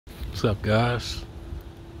What's up, guys?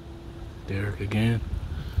 Derek again.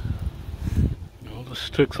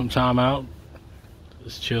 Just took some time out,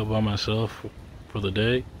 just chill by myself for the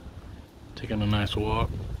day, taking a nice walk.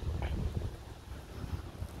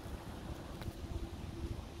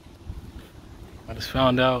 I just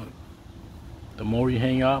found out the more you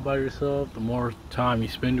hang out by yourself, the more time you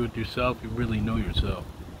spend with yourself, you really know yourself.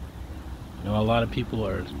 You know, a lot of people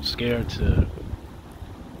are scared to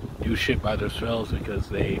do shit by themselves because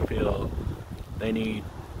they feel they need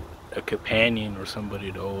a companion or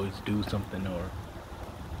somebody to always do something, or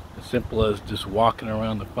as simple as just walking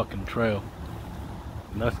around the fucking trail.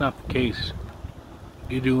 And that's not the case.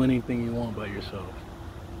 You do anything you want by yourself.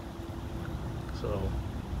 So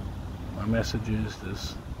my message is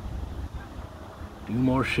this: do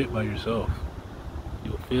more shit by yourself.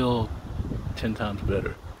 You'll feel 10 times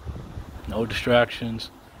better. No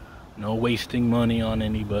distractions, no wasting money on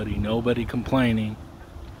anybody, nobody complaining.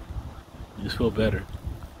 You just feel better.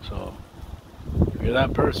 So if you're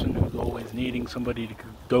that person who's always needing somebody to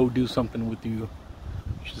go do something with you, you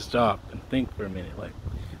should stop and think for a minute. Like,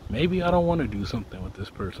 maybe I don't want to do something with this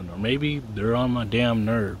person, or maybe they're on my damn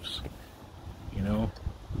nerves. You know?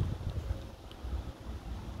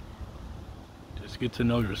 Just get to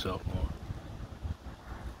know yourself more.